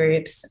marginalized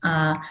groups,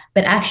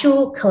 but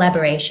actual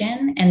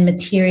collaboration and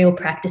material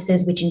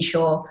practices which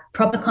ensure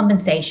proper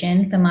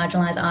compensation for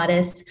marginalized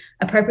artists,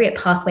 appropriate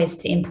pathways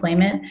to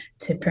employment,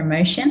 to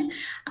promotion.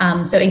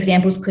 So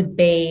examples could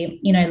be,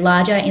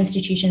 larger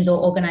institutions or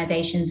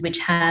organizations which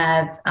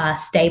have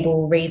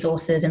stable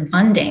resources and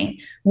funding,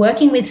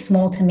 working with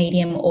small to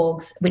medium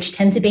orgs, which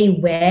tend to be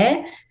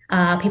where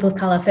people of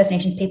color, First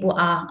Nations people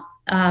are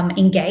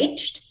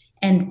engaged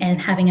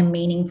and having a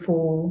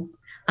meaningful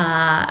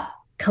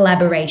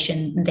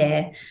collaboration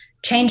there.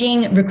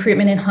 changing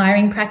recruitment and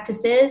hiring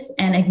practices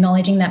and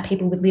acknowledging that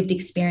people with lived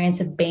experience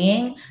of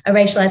being a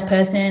racialized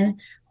person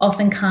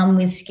often come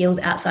with skills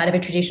outside of a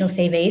traditional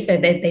CV. So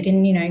they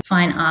didn't,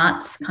 fine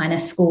arts kind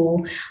of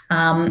school.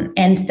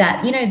 And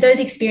that, those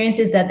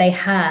experiences that they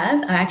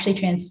have are actually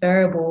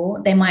transferable.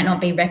 They might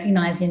not be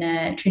recognized in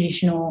a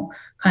traditional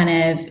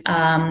kind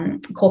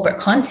of corporate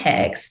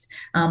context,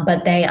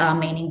 but they are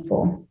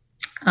meaningful.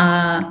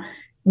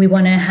 We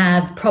want to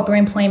have proper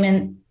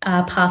employment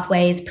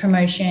pathways,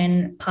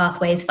 promotion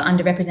pathways for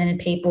underrepresented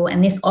people.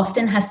 And this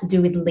often has to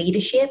do with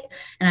leadership.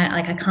 And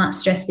I can't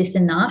stress this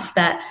enough,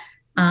 that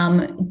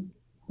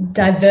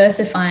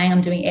diversifying,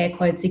 I'm doing air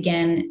quotes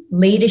again,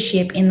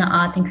 leadership in the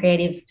arts and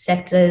creative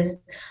sectors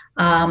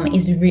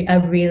is a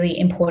really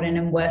important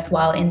and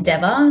worthwhile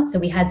endeavor. So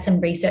we had some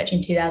research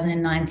in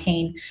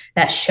 2019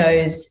 that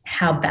shows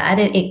how bad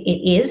it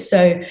is.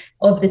 So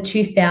of the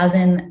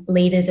 2,000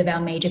 leaders of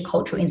our major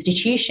cultural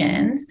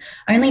institutions,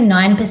 only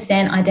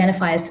 9%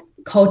 identify as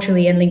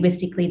culturally and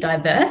linguistically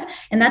diverse.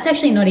 And that's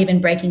actually not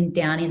even breaking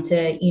down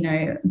into,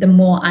 the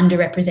more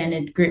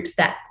underrepresented groups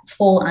that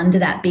fall under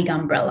that big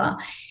umbrella.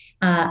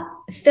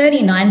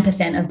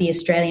 39% of the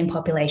Australian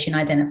population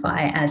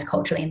identify as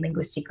culturally and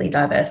linguistically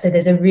diverse. So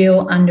there's a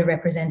real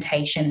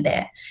underrepresentation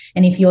there.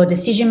 And if your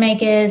decision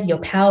makers, your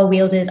power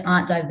wielders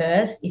aren't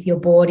diverse, if your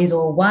board is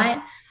all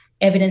white,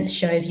 evidence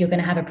shows you're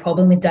going to have a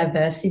problem with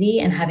diversity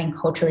and having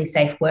culturally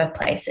safe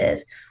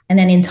workplaces. And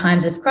then in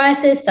times of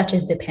crisis, such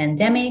as the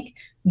pandemic,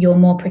 your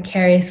more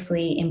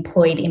precariously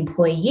employed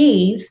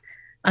employees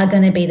are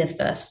going to be the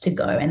first to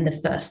go and the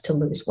first to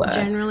lose work.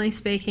 Generally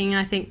speaking,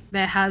 I think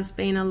there has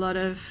been a lot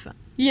of,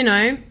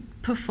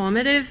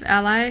 performative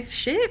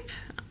allyship,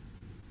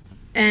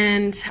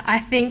 and I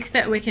think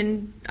that we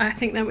can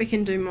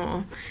do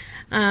more.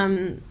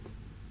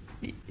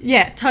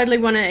 Totally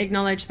want to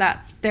acknowledge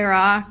that there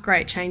are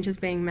great changes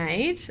being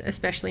made,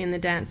 especially in the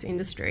dance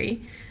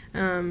industry.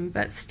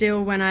 But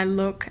still, when I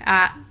look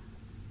at,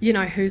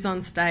 who's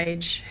on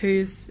stage,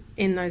 who's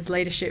in those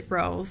leadership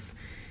roles,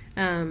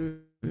 who's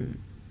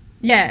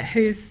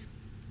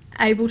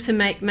able to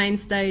make main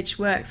stage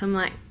works, I'm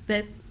like,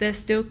 this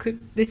still could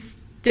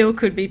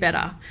be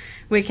better.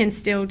 We can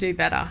still do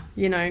better.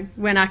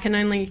 When I can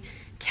only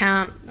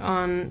count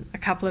on a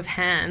couple of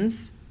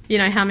hands,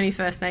 how many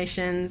First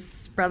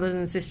Nations brothers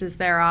and sisters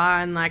there are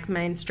and like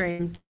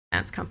mainstream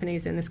dance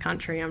companies in this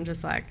country, I'm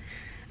just like,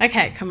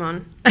 okay, come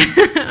on.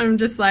 I'm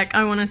just like,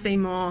 I want to see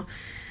more.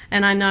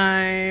 And I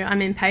know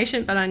I'm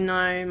impatient, but I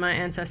know my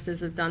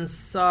ancestors have done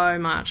so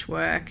much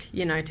work,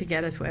 to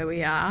get us where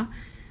we are.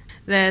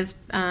 There's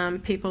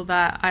people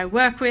that I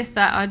work with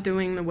that are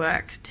doing the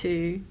work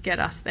to get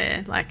us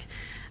there. Like,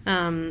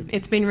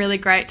 it's been really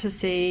great to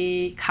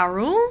see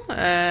Karul,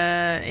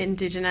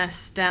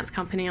 Indigenous dance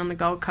company on the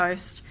Gold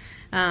Coast.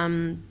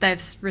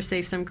 They've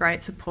received some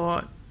great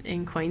support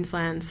in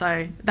Queensland.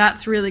 So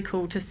that's really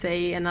cool to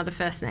see another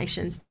First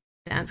Nations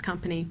dance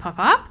company pop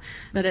up.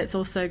 But it's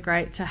also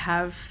great to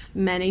have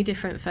many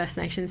different First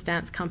Nations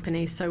dance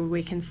companies so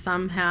we can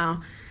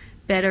somehow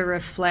better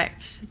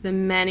reflect the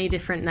many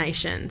different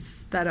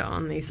nations that are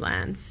on these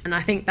lands. And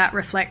I think that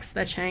reflects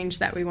the change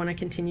that we want to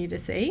continue to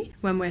see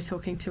when we're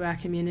talking to our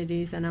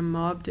communities and a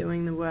mob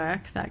doing the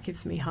work. That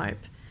gives me hope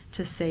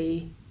to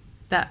see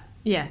that,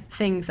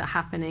 things are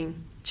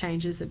happening,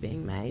 changes are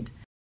being made.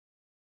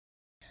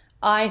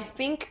 I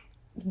think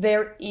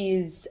there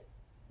is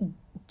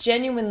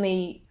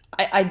genuinely,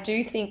 I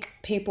do think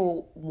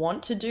people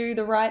want to do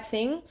the right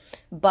thing,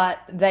 but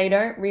they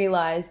don't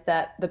realize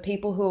that the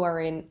people who are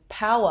in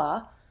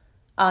power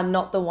are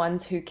not the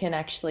ones who can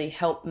actually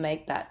help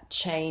make that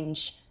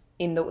change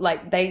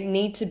they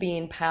need to be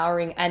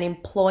empowering and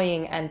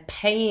employing and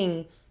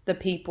paying the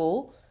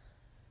people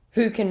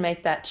who can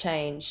make that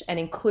change and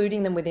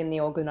including them within the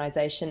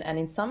organization. And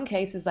in some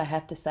cases, I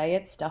have to say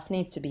it, stuff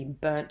needs to be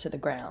burnt to the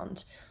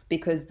ground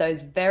because those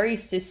very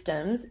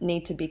systems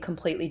need to be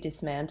completely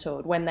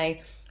dismantled. When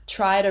they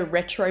try to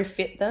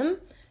retrofit them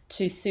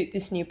to suit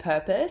this new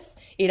purpose,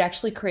 it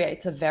actually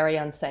creates a very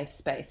unsafe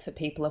space for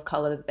people of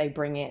color that they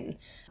bring in.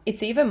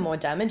 It's even more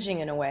damaging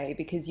in a way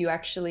because you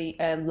actually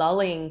are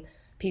lulling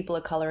people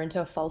of color into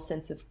a false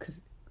sense of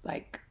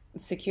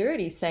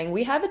security, saying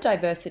we have a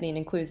diversity and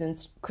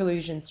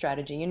inclusion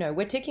strategy.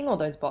 We're ticking all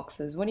those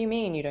boxes. What do you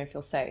mean you don't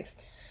feel safe?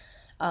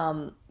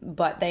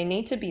 But they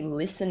need to be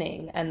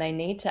listening, and they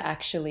need to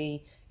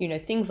actually,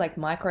 things like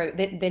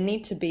there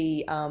need to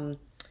be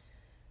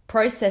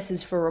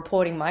processes for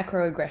reporting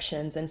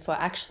microaggressions and for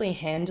actually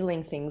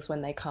handling things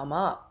when they come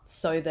up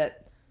so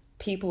that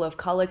people of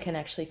color can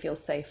actually feel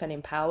safe and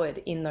empowered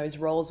in those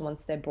roles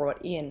once they're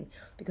brought in,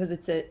 because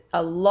it's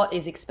a lot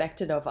is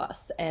expected of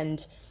us,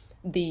 and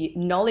the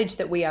knowledge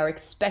that we are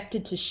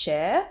expected to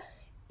share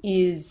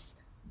is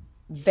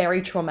very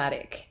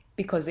traumatic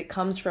because it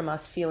comes from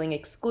us feeling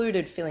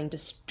excluded, feeling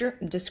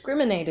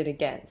discriminated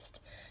against.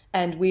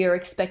 And we are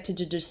expected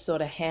to just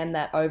sort of hand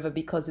that over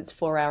because it's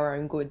for our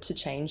own good to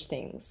change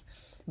things.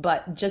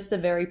 But just the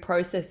very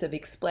process of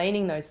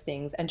explaining those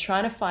things and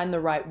trying to find the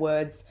right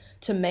words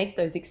to make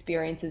those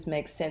experiences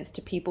make sense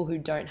to people who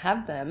don't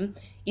have them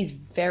is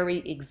very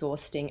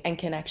exhausting and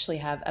can actually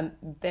have a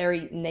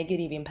very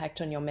negative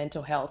impact on your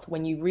mental health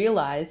when you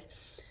realize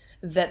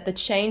that the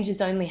change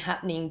is only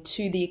happening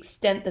to the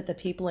extent that the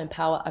people in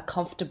power are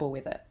comfortable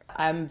with it.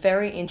 I'm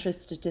very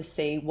interested to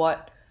see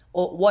what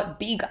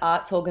big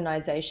arts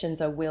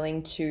organizations are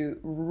willing to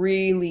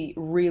really,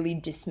 really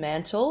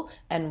dismantle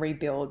and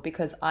rebuild,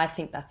 because I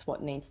think that's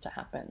what needs to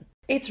happen.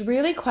 It's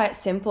really quite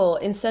simple.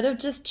 Instead of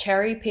just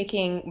cherry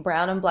picking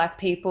brown and black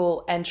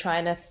people and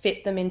trying to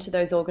fit them into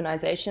those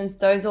organizations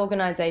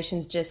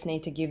just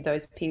need to give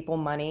those people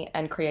money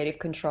and creative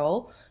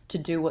control to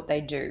do what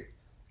they do.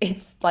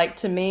 It's like,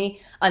 to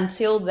me,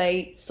 until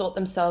they sort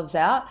themselves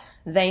out,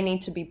 they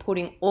need to be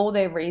putting all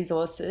their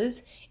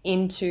resources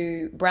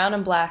into brown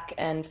and black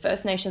and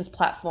First Nations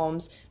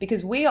platforms,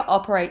 because we are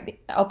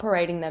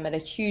operating them at a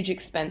huge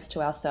expense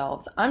to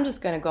ourselves. I'm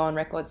just going to go on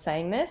record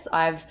saying this.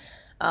 I've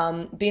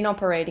been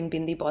operating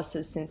Bindi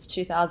Bosses since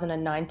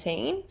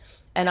 2019,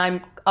 and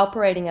I'm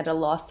operating at a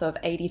loss of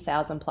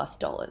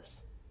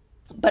 $80,000+.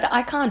 But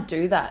I can't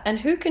do that. And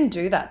who can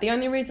do that? The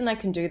only reason I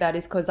can do that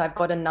is because I've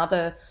got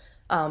another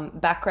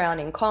background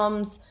in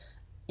comms.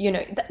 You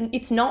know,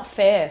 it's not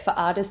fair for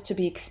artists to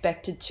be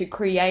expected to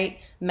create,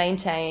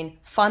 maintain,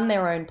 fund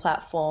their own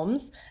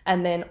platforms,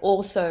 and then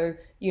also,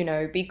 you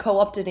know, be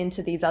co-opted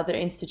into these other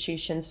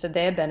institutions for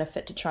their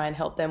benefit to try and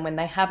help them when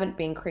they haven't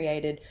been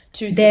created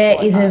to support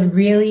There is us. a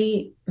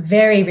really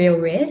very real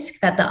risk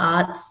that the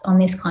arts on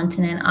this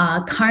continent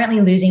are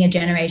currently losing a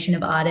generation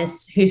of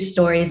artists whose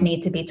stories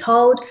need to be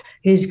told,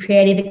 whose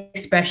creative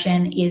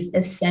expression is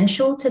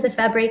essential to the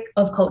fabric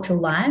of cultural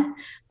life,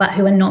 but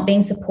who are not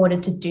being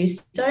supported to do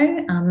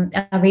so.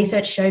 Our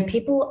research showed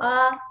people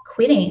are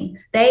quitting.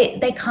 They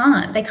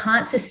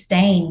can't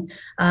sustain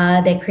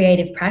their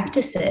creative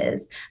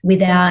practices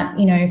without,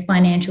 you know,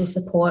 financial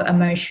support,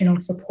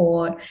 emotional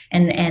support,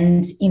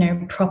 and you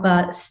know,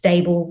 proper,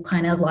 stable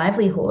kind of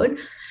livelihood.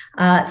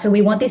 So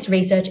we want this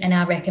research and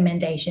our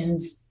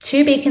recommendations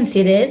to be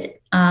considered,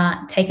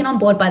 taken on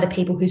board by the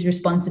people whose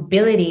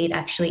responsibility it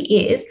actually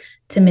is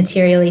to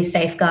materially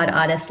safeguard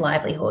artists'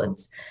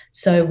 livelihoods.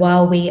 So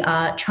while we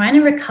are trying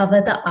to recover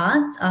the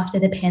arts after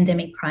the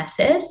pandemic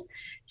crisis,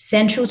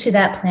 central to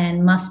that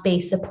plan must be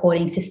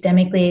supporting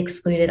systemically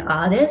excluded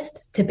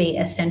artists to be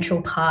a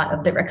central part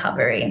of the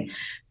recovery.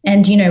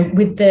 And, you know,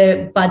 with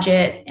the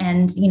budget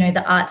and, you know,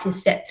 the arts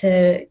is set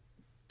to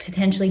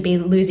potentially be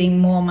losing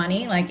more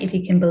money, like, if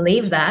you can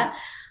believe that.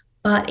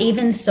 But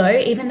even so,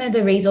 even though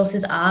the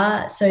resources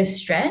are so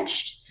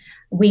stretched,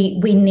 we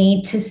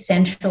need to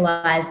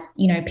centralize,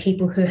 you know,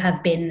 people who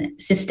have been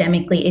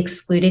systemically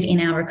excluded in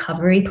our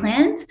recovery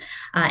plans.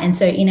 And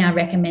so in our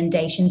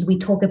recommendations, we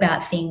talk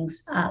about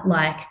things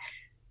like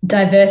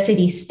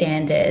diversity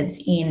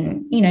standards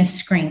in, you know,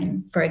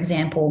 screen, for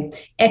example,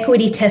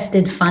 equity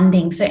tested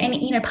funding. So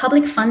any, you know,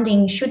 public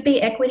funding should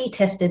be equity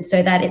tested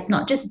so that it's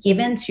not just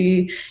given to,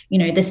 you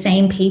know, the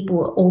same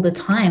people all the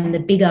time, the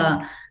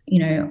bigger, you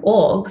know,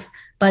 orgs,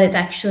 but it's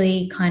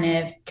actually kind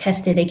of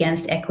tested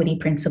against equity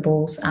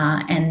principles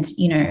and,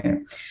 you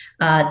know,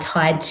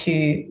 tied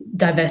to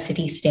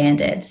diversity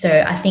standards.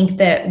 So I think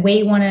that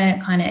we want to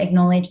kind of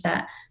acknowledge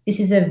that this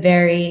is a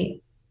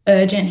very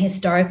urgent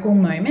historical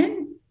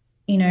moment.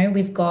 You know,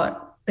 we've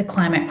got the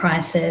climate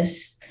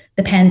crisis,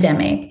 the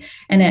pandemic,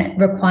 and it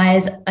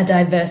requires a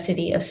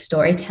diversity of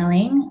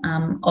storytelling,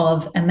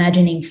 of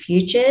imagining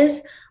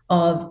futures,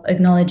 of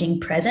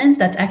acknowledging presence.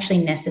 That's actually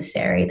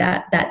necessary,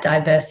 that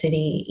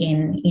diversity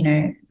in, you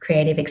know,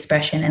 creative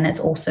expression, and it's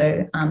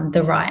also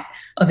the right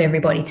of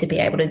everybody to be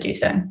able to do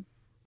so.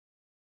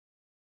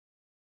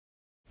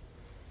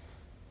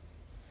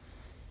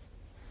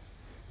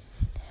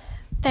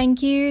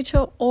 Thank you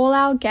to all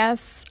our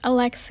guests,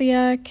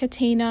 Alexia,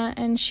 Katina,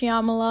 and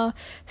Shyamala,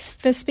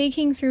 for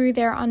speaking through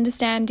their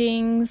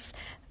understandings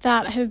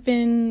that have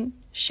been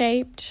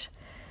shaped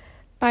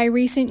by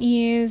recent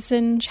years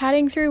and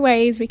chatting through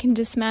ways we can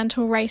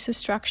dismantle racist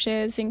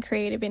structures in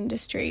creative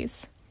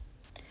industries.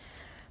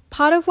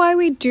 Part of why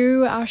we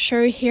do our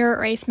show here at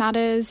Race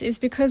Matters is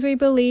because we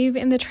believe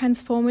in the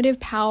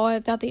transformative power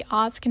that the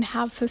arts can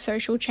have for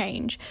social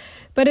change,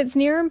 but it's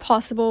near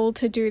impossible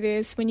to do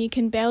this when you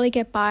can barely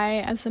get by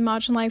as a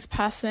marginalised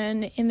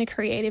person in the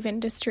creative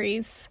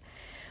industries.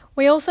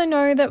 We also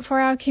know that for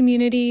our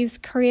communities,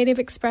 creative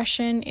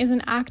expression is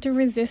an act of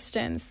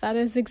resistance that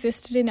has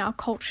existed in our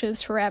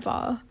cultures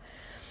forever.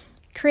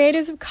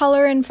 Creators of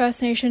colour and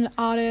First Nation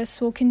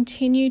artists will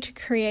continue to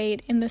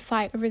create in the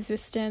sight of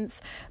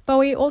resistance, but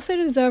we also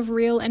deserve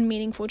real and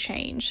meaningful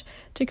change,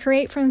 to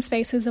create from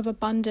spaces of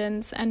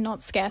abundance and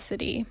not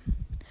scarcity.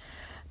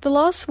 The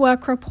Lost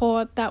Work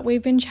report that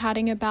we've been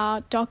chatting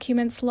about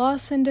documents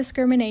loss and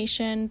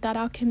discrimination that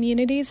our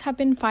communities have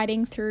been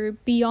fighting through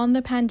beyond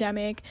the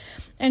pandemic,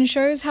 and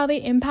shows how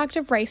the impact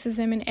of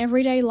racism in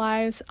everyday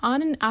lives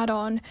aren't an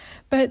add-on,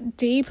 but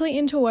deeply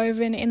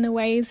interwoven in the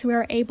ways we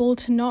are able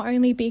to not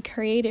only be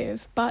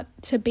creative, but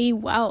to be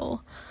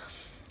well.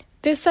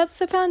 This sets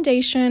the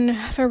foundation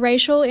for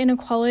racial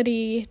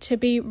inequality to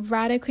be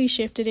radically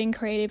shifted in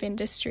creative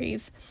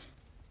industries,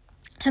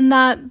 and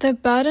that the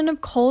burden of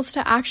calls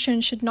to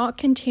action should not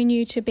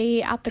continue to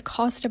be at the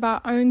cost of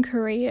our own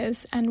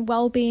careers and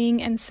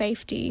well-being and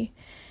safety.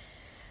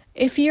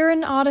 If you're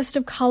an artist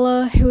of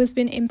colour who has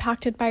been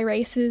impacted by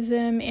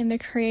racism in the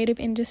creative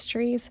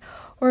industries,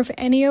 or if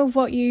any of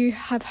what you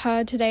have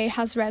heard today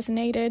has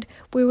resonated,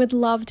 we would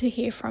love to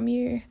hear from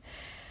you.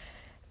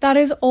 That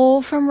is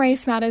all from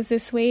Race Matters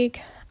this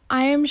week.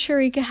 I am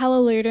Sharika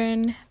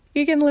Helaludin.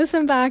 You can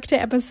listen back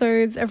to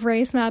episodes of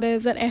Race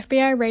Matters at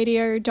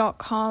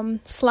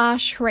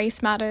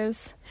fbiradio.com/Race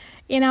Matters.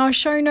 In our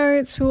show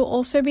notes, we will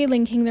also be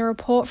linking the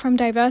report from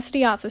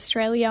Diversity Arts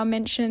Australia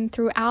mentioned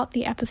throughout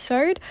the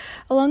episode,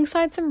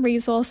 alongside some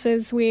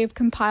resources we've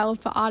compiled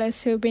for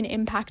artists who have been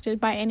impacted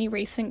by any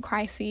recent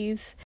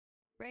crises.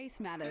 Race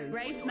Matters.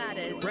 Race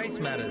Matters. Race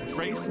Matters.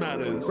 Race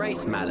Matters.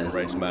 Race Matters.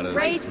 Race Matters.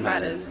 Race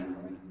Matters.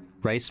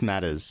 Race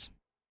Matters.